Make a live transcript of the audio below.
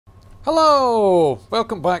Hello!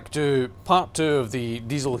 Welcome back to part 2 of the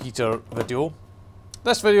diesel heater video.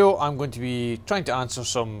 This video I'm going to be trying to answer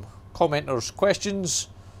some commenters' questions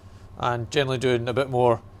and generally doing a bit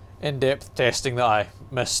more in-depth testing that I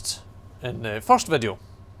missed in the first video.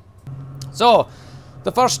 So,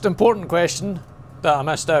 the first important question that I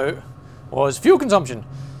missed out was fuel consumption,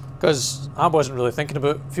 because I wasn't really thinking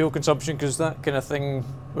about fuel consumption because that kind of thing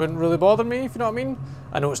wouldn't really bother me, if you know what I mean.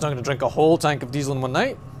 I know it's not going to drink a whole tank of diesel in one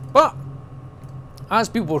night, but as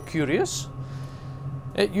people were curious,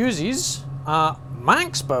 it uses a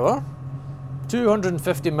max power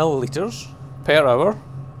 250 millilitres per hour,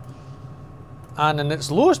 and in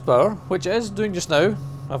its lowest power, which it is doing just now,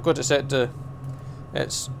 I've got it set to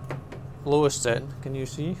its lowest setting. Can you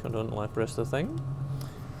see? I don't know, I press the thing.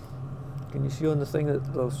 Can you see on the thing that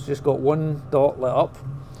I've just got one dot lit up,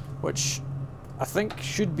 which I think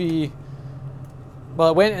should be, well,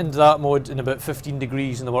 I went into that mode in about 15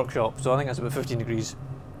 degrees in the workshop, so I think that's about 15 degrees.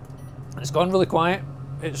 It's gone really quiet.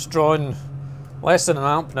 It's drawn less than an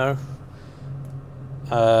amp now.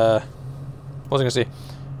 What was I going to say?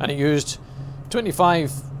 And it used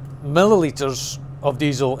 25 millilitres of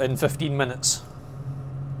diesel in 15 minutes.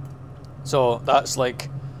 So that's like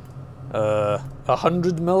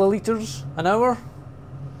 100 millilitres an hour.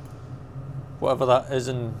 Whatever that is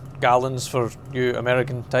in gallons for you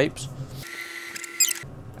American types.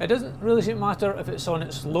 It doesn't really seem to matter if it's on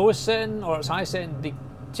its lowest setting or its high setting. The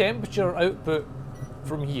temperature output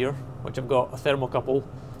from here, which I've got a thermocouple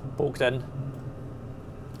poked in,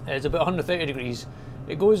 is about 130 degrees.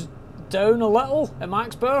 It goes down a little at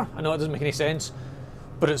max power. I know it doesn't make any sense,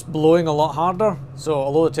 but it's blowing a lot harder. So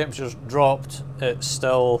although the temperature's dropped, it's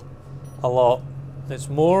still a lot. It's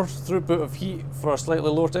more throughput of heat for a slightly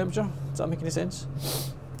lower temperature. Does that make any sense?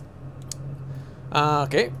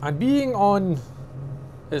 Okay, and being on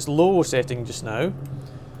its low setting just now,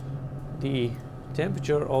 the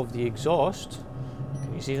temperature of the exhaust,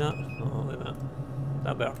 can you see that? Oh, wait a minute,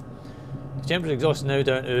 that better. The temperature of the exhaust is now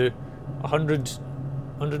down to 100,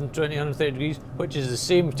 120, 130 degrees, which is the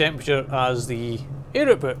same temperature as the air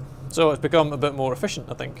output. So it's become a bit more efficient,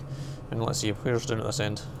 I think. And let's see, where's down at this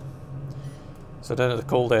end? So down at the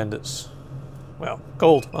cold end it's, well,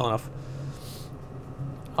 cold, well enough.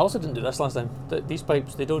 I also didn't do this last time. These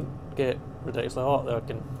pipes, they don't get ridiculously hot.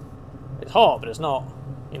 It's hot, but it's not,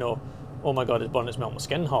 you know, oh my god, it's burning, it's melting my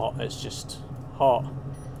skin hot. It's just hot.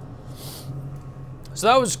 So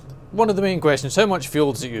that was one of the main questions. How much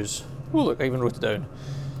fuel does it use? Oh look, I even wrote it down.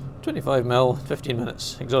 25 mil, 15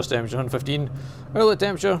 minutes. Exhaust temperature 115. Outlet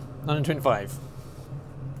temperature 125.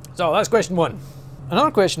 So that's question one.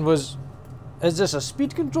 Another question was, is this a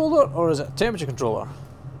speed controller or is it a temperature controller?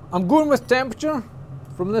 I'm going with temperature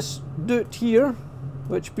from this doot here,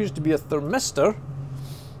 which appears to be a thermistor,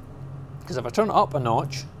 because if I turn it up a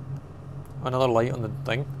notch, another light on the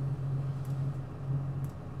thing,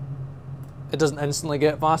 it doesn't instantly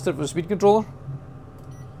get faster for a speed controller.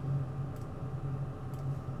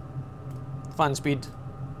 Fan speed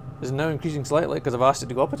is now increasing slightly because I've asked it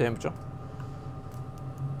to go up a temperature.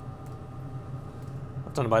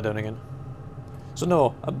 I've turned it back down again. So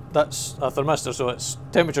no, that's a thermistor, so it's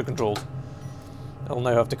temperature controlled. It'll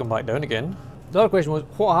now have to come back down again. The other question was,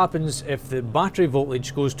 what happens if the battery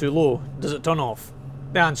voltage goes too low? Does it turn off?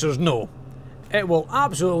 The answer is no. It will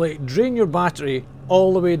absolutely drain your battery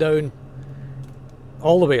all the way down.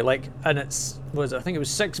 All the way, like, and it's, what is it? I think it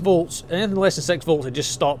was 6 volts. Anything less than 6 volts, it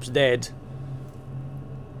just stops dead.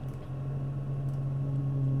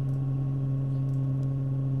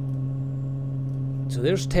 So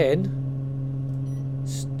there's 10.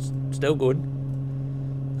 Still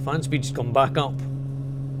going. The fan speed's come back up.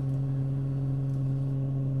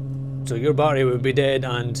 So your battery would be dead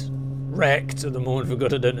and wrecked at the moment if we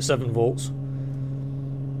got it down to 7 volts.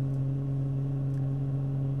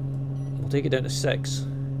 We'll take it down to 6.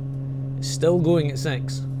 It's still going at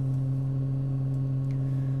 6.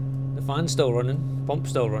 The fan's still running, pump's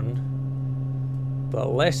still running, but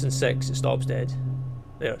less than 6 it stops dead.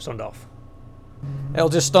 There, it's turned off. It'll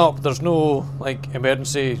just stop. There's no like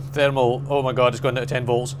emergency thermal, oh my god, it's going down to 10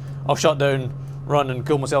 volts. I'll shut down, run and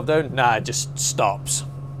cool myself down. Nah, it just stops.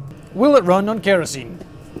 Will it run on kerosene?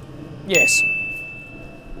 Yes.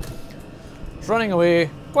 It's running away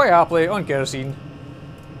quite happily on kerosene.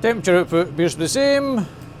 Temperature output appears to be the same.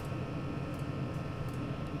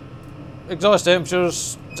 Exhaust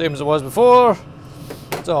temperatures, same as it was before.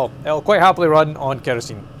 So, it'll quite happily run on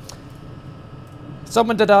kerosene.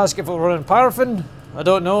 Someone did ask if it will run on paraffin. I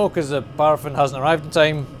don't know because the paraffin hasn't arrived in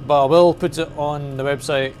time, but I will put it on the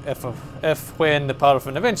website if when the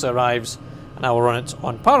paraffin eventually arrives, and I will run it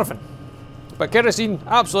on paraffin. But kerosene,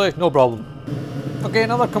 absolutely no problem. Okay,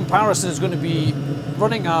 another comparison is going to be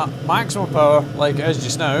running at maximum power, like it is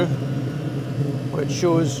just now, which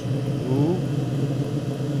shows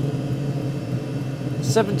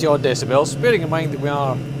 70 odd decibels, bearing in mind that we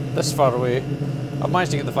are this far away. I've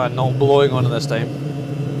managed to get the fan not blowing on it this time.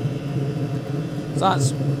 So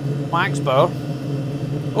that's max power.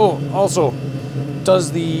 Oh, also,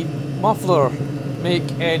 does the muffler make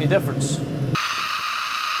any difference?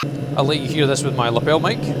 I'll let you hear this with my lapel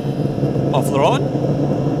mic. Muffler on.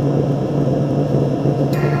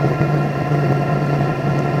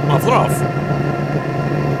 Muffler off.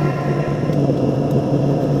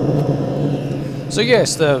 So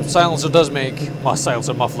yes, the silencer does make, well,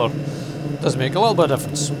 silencer muffler does make a little bit of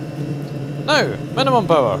difference. Now, minimum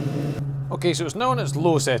power. Okay, so it's now on its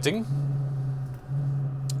low setting,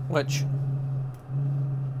 which,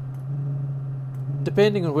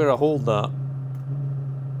 depending on where I hold that,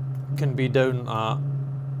 can be down at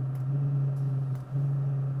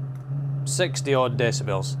 60 odd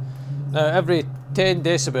decibels. Now every 10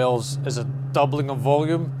 decibels is a doubling of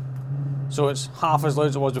volume, so it's half as loud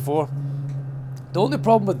as it was before. The only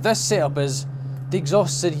problem with this setup is the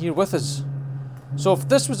exhaust's in here with us. So if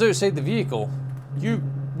this was outside the vehicle, you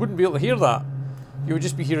wouldn't be able to hear that. You would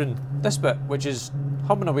just be hearing this bit, which is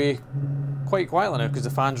humming away quite quietly now because the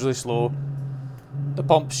fan's really slow. The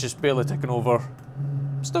pump's just barely ticking over.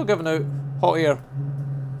 Still giving out hot air,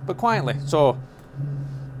 but quietly. So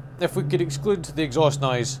if we could exclude the exhaust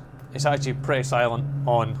noise, it's actually pretty silent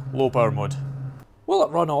on low power mode. Will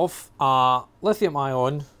it run off a lithium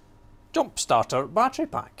ion jump starter battery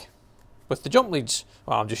pack with the jump leads?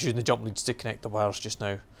 Well, I'm just using the jump leads to connect the wires just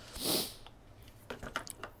now.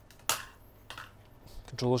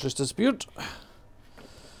 Controller's just disappeared.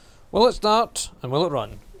 Will it start and will it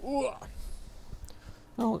run? Well,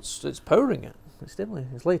 it's powering it. It's definitely,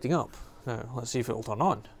 it's lighting up. Now, let's see if it'll turn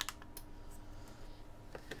on.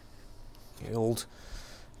 The old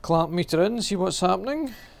clamp meter in, see what's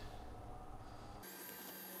happening.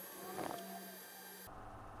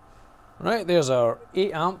 Right, there's our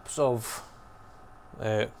 8 amps of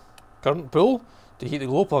current pull to heat the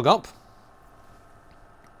glow plug up.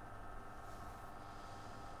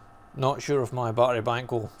 Not sure if my battery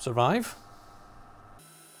bank will survive.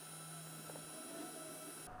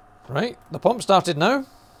 Right, the pump started now.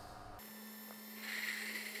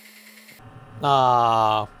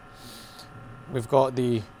 We've got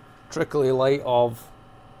the trickly light of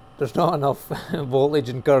there's not enough voltage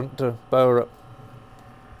and current to power it.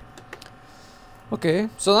 Okay,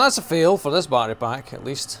 so that's a fail for this battery pack at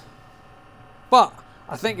least. But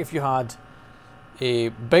I think if you had a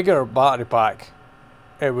bigger battery pack,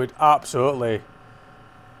 it would absolutely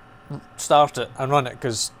start it and run it,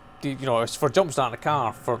 because you know, it's for jump starting a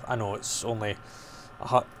car. For, I know it's only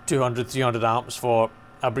 200, 300 amps for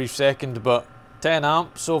a brief second, but 10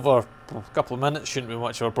 amps over a couple of minutes shouldn't be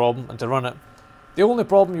much of a problem. And to run it, the only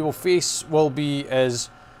problem you will face will be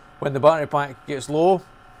is when the battery pack gets low.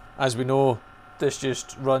 As we know, this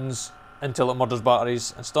just runs until it murders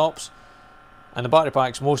batteries and stops. And the battery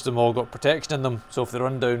packs, most of them all got protection in them, so if they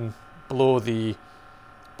run down below the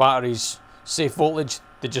battery's safe voltage,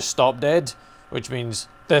 they just stop dead, which means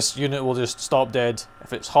this unit will just stop dead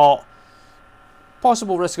if it's hot.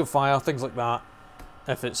 Possible risk of fire, things like that,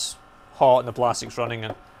 if it's hot and the plastic's running,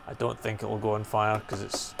 and I don't think it will go on fire because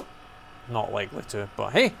it's not likely to.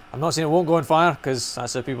 But hey, I'm not saying it won't go on fire, because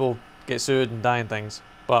that's how people get sued and die and things.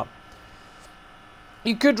 But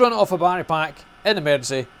you could run it off a battery pack in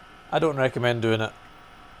emergency. I don't recommend doing it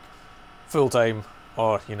full time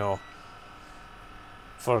or, you know,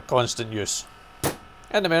 for constant use.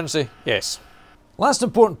 In emergency, yes. Last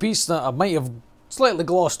important piece that I might have slightly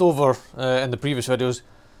glossed over in the previous videos: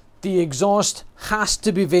 the exhaust has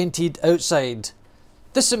to be vented outside.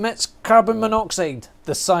 This emits carbon monoxide,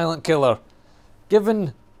 the silent killer.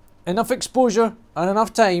 Given enough exposure and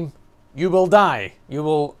enough time, you will die. You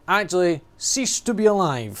will actually cease to be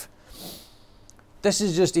alive. This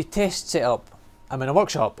is just a test setup. I'm in a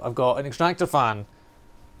workshop. I've got an extractor fan.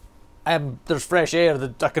 There's fresh air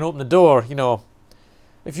that I can open the door, you know.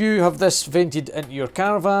 If you have this vented into your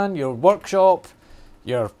caravan, your workshop,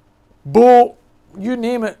 your boat, you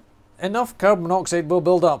name it, enough carbon monoxide will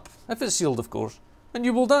build up, if it's sealed of course, and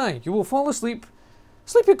you will die. You will fall asleep,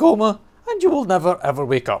 sleepy coma, and you will never ever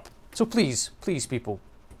wake up. So please, please people,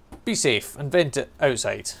 be safe and vent it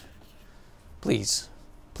outside. Please,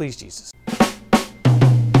 please Jesus.